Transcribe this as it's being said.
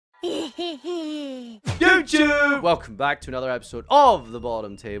YouTube! Welcome back to another episode of The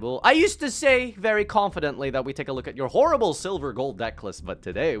Bottom Table. I used to say very confidently that we take a look at your horrible silver gold deck list, but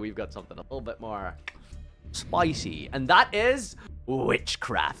today we've got something a little bit more spicy, and that is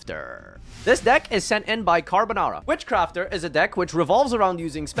WITCHCRAFTER. This deck is sent in by Carbonara. WITCHCRAFTER is a deck which revolves around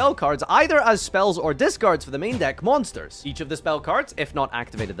using spell cards either as spells or discards for the main deck monsters. Each of the spell cards, if not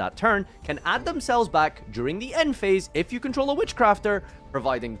activated that turn, can add themselves back during the end phase if you control a WITCHCRAFTER,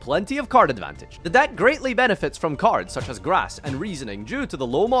 providing plenty of card advantage. The deck greatly benefits from cards such as Grass and Reasoning due to the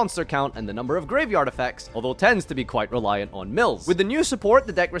low monster count and the number of graveyard effects, although tends to be quite reliant on mills. With the new support,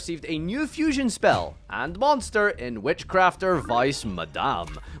 the deck received a new fusion spell and monster in WITCHCRAFTER Vice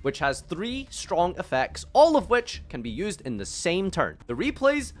Madame, which has 3 strong effects, all of which can be used in the same turn. The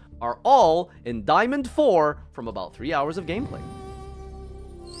replays are all in Diamond 4 from about 3 hours of gameplay.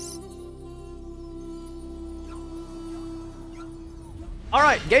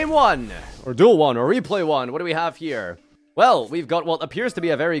 Alright, game 1, or duel 1, or replay 1, what do we have here? Well, we've got what appears to be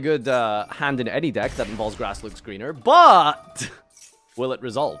a very good hand in any deck that involves Grass looks greener, but will it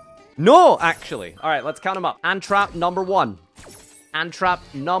resolve? No, actually. Alright, let's count them up. And trap number 1. And trap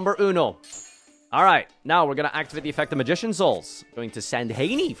number 1. Alright, now we're going to activate the effect of Magician Souls. Going to send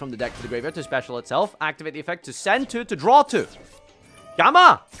Haney from the deck to the graveyard to special itself. Activate the effect to send 2 to draw 2.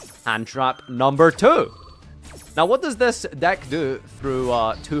 Gamma! Hand trap number 2. Now, what does this deck do through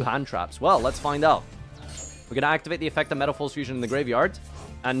 2 hand traps? Well, let's find out. We're going to activate the effect of Metaphor's Fusion in the graveyard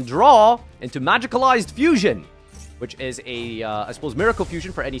and draw into Magicalized Fusion, which is a, I suppose, Miracle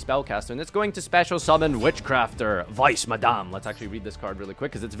Fusion for any Spellcaster, and it's going to special summon WITCHCRAFTER Vice Madame. Let's actually read this card really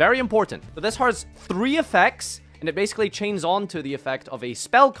quick, because it's very important. So this has 3 effects, and it basically chains on to the effect of a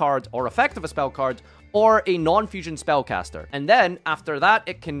spell card, or effect of a spell card, or a non-fusion spellcaster. And then, after that,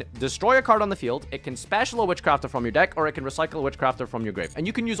 it can destroy a card on the field, it can special a WITCHCRAFTER from your deck, or it can recycle a WITCHCRAFTER from your grave. And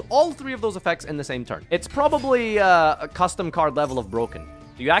you can use all 3 of those effects in the same turn. It's probably a custom card level of broken.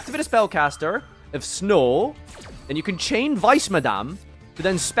 So you activate a spellcaster of Snow, then you can chain Vice Madame to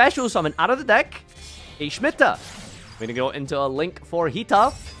then special summon out of the deck a Schmitta. We're gonna go into a link for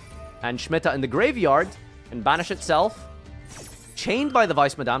Hita, and Schmitta in the graveyard can banish itself, chained by the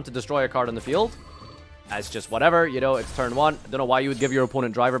Vice Madame to destroy a card on the field. As just whatever, you know, it's turn 1. I don't know why you would give your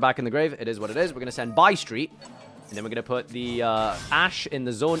opponent Driver back in the grave. It is what it is. We're going to send By Street. And then we're going to put the Ash in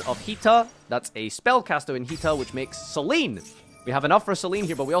the zone of Hita. That's a Spellcaster in Hita, which makes Selene. We have enough for Selene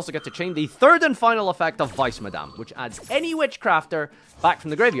here, but we also get to chain the 3rd and final effect of Vice Madame, which adds any WITCHCRAFTER back from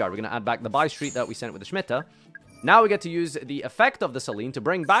the graveyard. We're going to add back the By Street that we sent with the Schmitta. Now we get to use the effect of the Selene to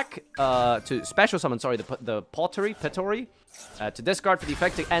bring back, to special summon, sorry, the Pittori, to discard for the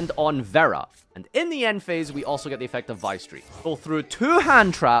effect to end on Vera. And in the end phase, we also get the effect of Vice Street. So through 2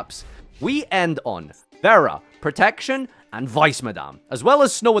 hand traps, we end on Vera, Protection, and Vice Madame, as well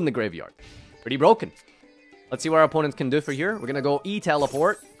as Snow in the graveyard. Pretty broken. Let's see what our opponents can do for here. We're going to go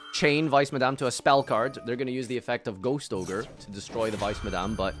E-Teleport, chain Vice Madame to a spell card. They're going to use the effect of Ghost Ogre to destroy the Vice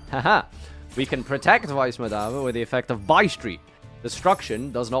Madame, but haha. We can protect Vice Madame with the effect of By Street.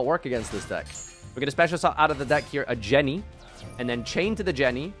 Destruction does not work against this deck. We're going to special summon out of the deck here a Jenny, and then chain to the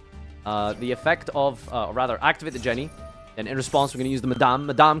Jenny the effect of, or rather, activate the Jenny. Then in response, we're going to use the Madame.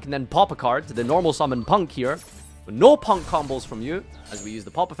 Madame can then pop a card to the normal summon Punk here. But no Punk combos from you, as we use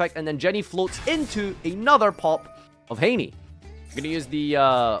the pop effect. And then Jenny floats into another pop of Haney. We're going to use the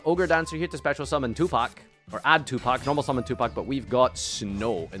Ogre Dancer here to special summon Tupac. Or add Tupac, normal summon Tupac, but we've got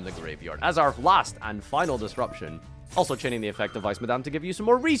Snow in the graveyard as our last and final disruption. Also chaining the effect of Vice Madame to give you some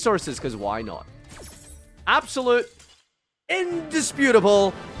more resources, because why not? Absolute,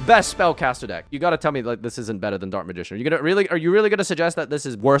 indisputable, best Spellcaster deck. You gotta tell me like this isn't better than Dark Magician. Are you really gonna suggest that this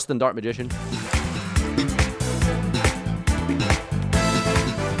is worse than Dark Magician?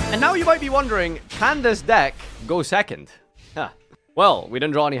 And now you might be wondering, can this deck go second? Huh. Well, we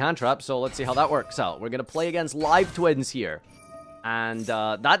didn't draw any hand traps, so let's see how that works out. We're going to play against Live Twins here. And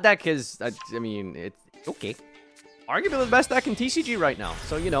that deck is, I mean, it's okay. Arguably the best deck in TCG right now.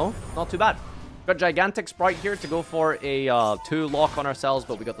 So, you know, not too bad. We've got Gigantic Sprite here to go for a 2 lock on ourselves,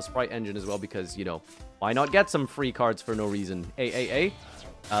 but we got the Sprite Engine as well because, you know, why not get some free cards for no reason?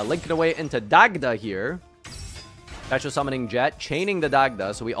 Linking away into Dagda here. Special summoning Jet, chaining the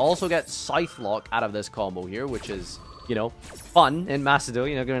Dagda. So we also get Scythe Lock out of this combo here, which is, you know, fun in Macedo.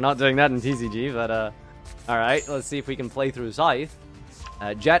 You know, we're not doing that in TCG, but, alright, let's see if we can play through Scythe.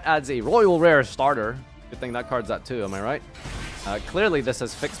 Jet adds a Royal Rare starter. Good thing that card's at 2, am I right? Clearly, this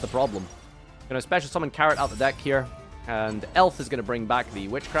has fixed the problem. Gonna special summon Carrot out the deck here, and Elf is gonna bring back the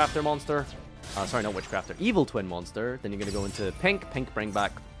WITCHCRAFTER monster. Sorry, not WITCHCRAFTER, Evil Twin monster. Then you're gonna go into Pink. Pink bring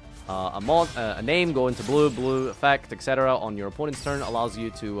back a name, go into blue effect, etc. on your opponent's turn allows you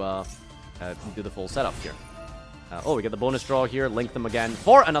to do the full setup here. Oh, we get the bonus draw here. Link them again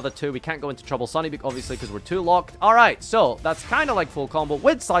for another 2. We can't go into Trouble Sunny, obviously, because we're 2 locked. All right, so that's kind of like full combo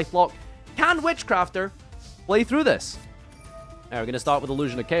with Scythe Lock. Can Witchcrafter play through this? Now, we're going to start with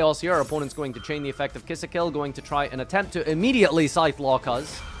Illusion of Chaos here. Our opponent's going to chain the effect of Kiss a Kill, going to try and attempt to immediately Scythe Lock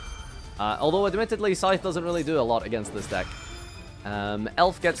us. Although, admittedly, Scythe doesn't really do a lot against this deck.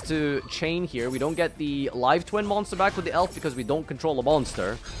 Elf gets to chain here. We don't get the Live Twin monster back with the Elf because we don't control a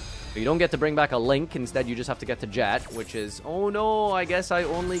monster. So you don't get to bring back a Link. Instead, you just have to get to Jet, which is... Oh, no, I guess I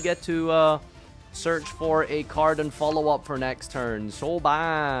only get to search for a card and follow up for next turn. So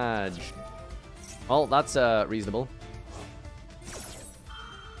bad. Well, that's reasonable.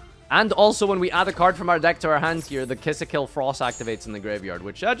 And also, when we add a card from our deck to our hand here, the Kiss a Kill Frost activates in the graveyard,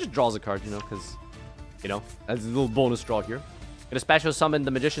 which just draws a card, you know, because, you know, that's a little bonus draw here. Gonna special summon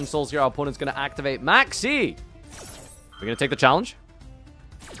the Magician Souls here. Our opponent's gonna activate Maxi. We're gonna take the challenge.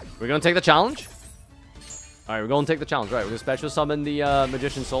 We're going to take the challenge. Alright, we're going to take the challenge. Right, we're going to special summon the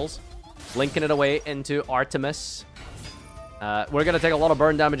Magician Souls. Linking it away into Artemis. We're going to take a lot of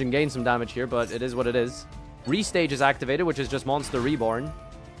burn damage and gain some damage here, but it is what it is. Restage is activated, which is just Monster Reborn.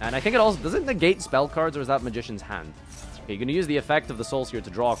 And I think it also... Does it negate spell cards, or is that Magician's Hand? Okay, you're going to use the effect of the Souls here to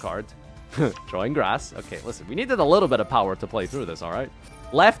draw a card. Drawing grass. Okay, listen, we needed a little bit of power to play through this, alright?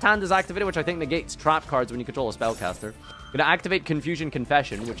 Left hand is activated, which I think negates trap cards when you control a spellcaster. Gonna activate Confusion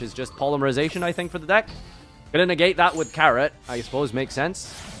Confession, which is just polymerization, I think, for the deck. Gonna negate that with Carrot, I suppose makes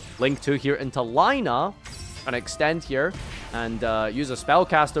sense. Link 2 here into Lina. Gonna extend here and use a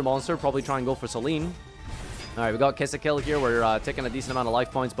spellcaster monster, probably try and go for Selene. Alright, we got Kiss a Kill here. We're taking a decent amount of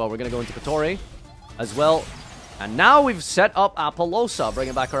life points, but we're gonna go into Kotori as well. And now we've set up Apollosa,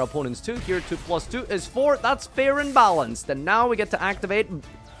 bringing back our opponent's 2 here. 2 plus 2 is 4. That's fair and balanced. And now we get to activate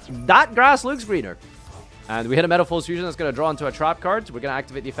that Grass Luke's Greener. And we hit a Metaphors Fusion that's going to draw into a trap card. We're going to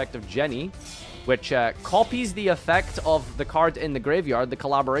activate the effect of Jenny, which copies the effect of the card in the graveyard, the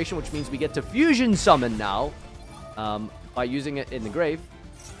collaboration, which means we get to Fusion Summon now by using it in the grave.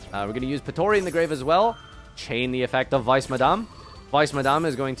 We're going to use Patori in the grave as well. Chain the effect of Vice Madame. Vice Madame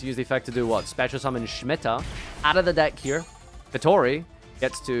is going to use the effect to do what? Special Summon Schmitta out of the deck here. Patori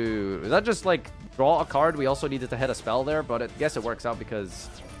gets to... Is that just like draw a card? We also needed to hit a spell there, but I guess it works out because...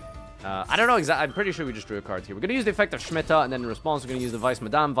 I don't know exactly. I'm pretty sure we just drew a card here. We're going to use the effect of Schmitta, and then in response, we're going to use the Vice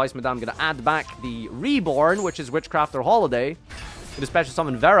Madame. Vice Madame going to add back the Reborn, which is Witchcrafter Holiday. Going to special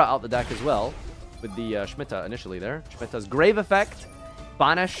summon Vera out the deck as well, with the Schmitta initially there. Schmitta's Grave effect,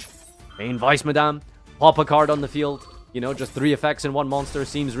 Banish, main Vice Madame, pop a card on the field. You know, just 3 effects in one monster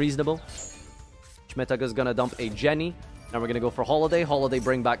seems reasonable. Schmitta is going to dump a Jenny. Now we're going to go for Holiday. Holiday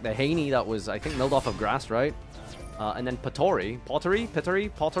bring back the Haney that was, I think, milled off of grass, right? And then Pottery, going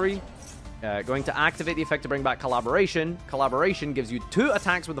to activate the effect to bring back Collaboration. Collaboration gives you 2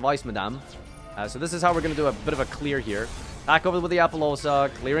 attacks with the Vice Madame. So this is how we're going to do a bit of a clear here. Back over with the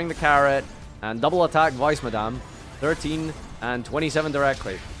Apollosa, clearing the Carrot, and double attack Vice Madame. 13 and 27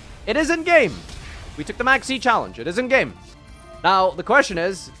 directly. It is in game. We took the Maxi challenge. It is in game. Now, the question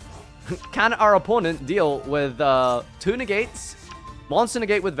is, can our opponent deal with 2 negates, Monster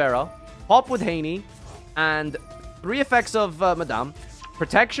Negate with Vera, Pop with Haney, and 3 effects of Madame,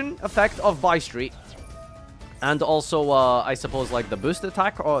 Protection effect of Bystreet, and also, I suppose, like the boost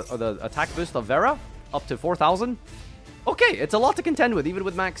attack, or the attack boost of Vera, up to 4,000? Okay, it's a lot to contend with, even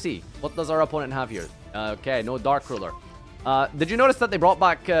with Maxi. What does our opponent have here? Okay, no Dark Ruler. Did you notice that they brought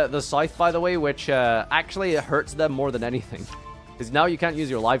back the Scythe, by the way, which actually hurts them more than anything? Because now you can't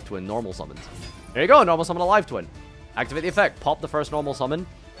use your Live Twin normal summons. There you go, normal summon a Live Twin. Activate the effect, pop the first normal summon.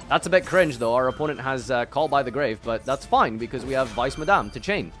 That's a bit cringe, though. Our opponent has Call by the Grave, but that's fine, because we have Vice Madame to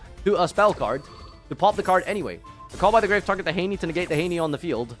chain to a spell card to pop the card anyway. The Call by the Grave, target the Haney to negate the Haney on the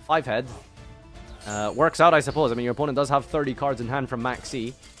field. 5 head. Works out, I suppose. I mean, your opponent does have 30 cards in hand from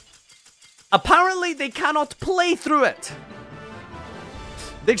Maxi. Apparently, they cannot play through it.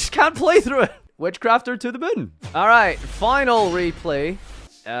 They just can't play through it. Witchcrafter to the moon. All right, final replay.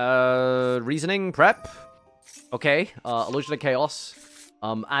 Reasoning prep. Okay, Illusion of Chaos.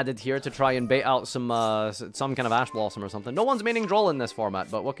 Added here to try and bait out some kind of Ash Blossom or something. No one's maining Droll in this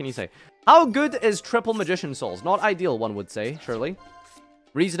format, but what can you say? How good is triple Magician Souls? Not ideal, one would say, surely.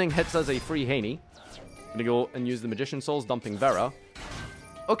 Reasoning hits as a free Haney. Gonna go and use the Magician Souls, dumping Vera.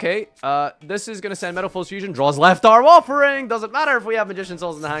 Okay, this is gonna send Metaphors Fusion, draws Left Arm Offering. Doesn't matter if we have Magician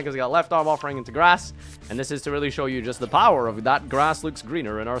Souls in the hand because we got Left Arm Offering into Grass. And this is to really show you just the power of that Grass Looks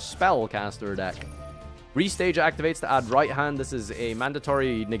Greener in our Spellcaster deck. Restage activates to add Right Hand. This is a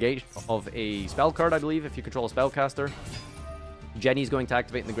mandatory negate of a spell card, I believe, if you control a Spellcaster. Jenny's going to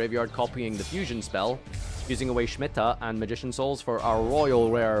activate in the graveyard, copying the fusion spell, using away Schmitta and Magician Souls for our Royal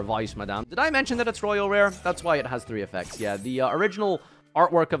Rare Vice Madame. Did I mention that it's Royal Rare? That's why it has 3 effects. Yeah, the original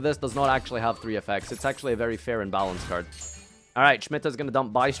artwork of this does not actually have 3 effects. It's actually a very fair and balanced card. All right, Schmitta's going to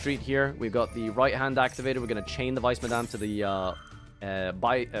dump Buy Street here. We've got the right hand activated. We're going to chain the Vice Madame to the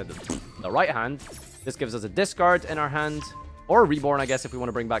right hand. This gives us a discard in our hand, or a Reborn, I guess, if we want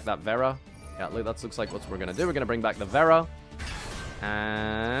to bring back that Vera. Yeah, that looks like what we're going to do. We're going to bring back the Vera.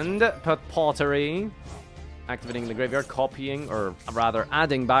 And put Pottery. Activating the graveyard, copying, or rather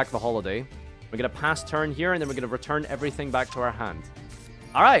adding back the Holiday. We're going to pass turn here, and then we're going to return everything back to our hand.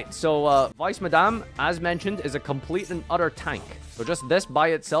 Alright, so Vice Madame, as mentioned, is a complete and utter tank. So just this by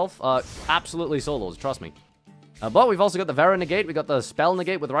itself, absolutely solos, trust me. But we've also got the Vera negate, we got the spell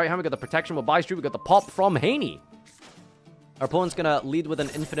negate with right hand, we got the protection with Buy Street, we got the pop from Haney. Our opponent's going to lead with an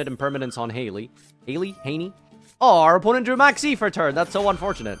infinite impermanence on Haney. Oh, our opponent drew Maxi for turn, that's so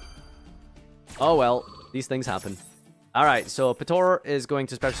unfortunate. Oh well. These things happen. Alright, so Pator is going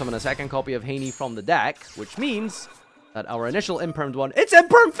to special summon a second copy of Haney from the deck, which means that our initial Impermed one... It's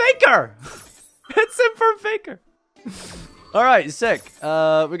Imperm Faker! It's Imperm Faker! Alright, sick.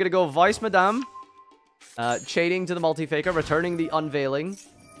 We're gonna go Vice Madame, chaining to the Multi-Faker, returning the Unveiling,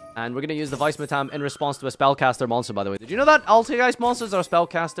 and we're gonna use the Vice Madame in response to a Spellcaster monster, by the way. Did you know that Altergeist monsters are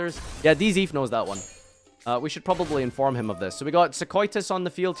Spellcasters? Yeah, DZeef knows that one. We should probably inform him of this. So we got Sequoitus on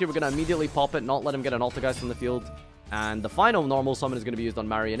the field here. We're going to immediately pop it, not let him get an Altergeist from the field. And the final normal summon is going to be used on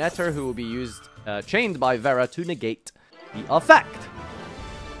Marionetter, who will be used, chained by Vera to negate the effect.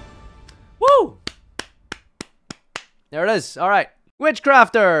 Woo! There it is. All right.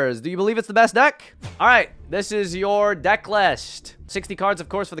 Witchcrafters, do you believe it's the best deck? All right, this is your deck list. 60 cards, of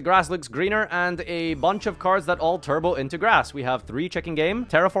course, for the grass looks greener, and a bunch of cards that all turbo into grass. We have 3 chicken game.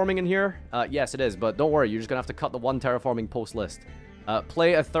 Terraforming in here? Yes, it is, but don't worry, you're just gonna have to cut the 1 terraforming post list.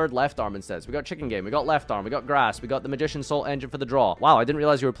 Play a 3rd left arm instead. So we got chicken game, we got left arm, we got grass, we got the Magician Soul engine for the draw. Wow, I didn't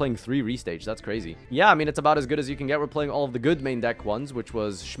realize you were playing 3 restage. That's crazy. Yeah, I mean, it's about as good as you can get. We're playing all of the good main deck ones, which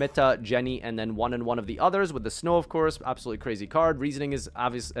was Schmitta, Jenny, and then 1 and 1 of the others with the snow, of course. Absolutely crazy card. Reasoning is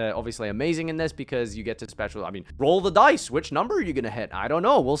obviously amazing in this because you get to special, I mean, roll the dice. Which number are you gonna hit? I don't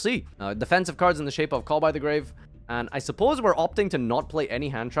know. We'll see. Defensive cards in the shape of Call by the Grave. And I suppose we're opting to not play any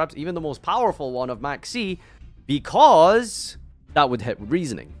hand traps, even the most powerful one of Max C, because that would hit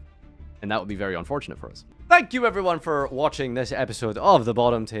Reasoning. And that would be very unfortunate for us. Thank you everyone for watching this episode of The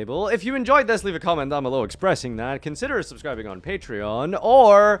Bottom Table. If you enjoyed this, leave a comment down below expressing that. Consider subscribing on Patreon,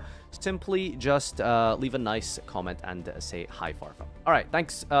 or simply just leave a nice comment and say hi, Farfa. Alright,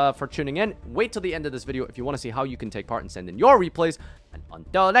 thanks for tuning in. Wait till the end of this video if you want to see how you can take part and send in your replays. And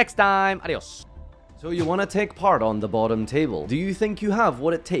until next time, adios. So you want to take part on The Bottom Table? Do you think you have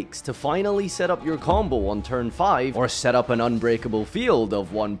what it takes to finally set up your combo on turn 5, or set up an unbreakable field of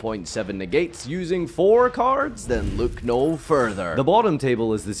 1.7 negates using 4 cards? Then look no further. The Bottom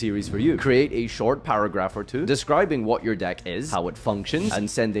Table is the series for you. Create a short paragraph or 2 describing what your deck is, how it functions, and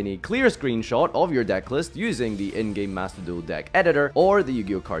send in a clear screenshot of your deck list using the in-game Master Duel deck editor or the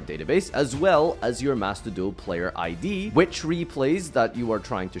Yu-Gi-Oh card database, as well as your Master Duel player ID, which replays that you are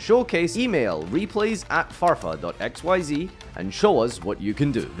trying to showcase. Email replays@farfa.xyz and show us what you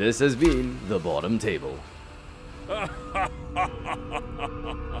can do. This has been The Bottom Table.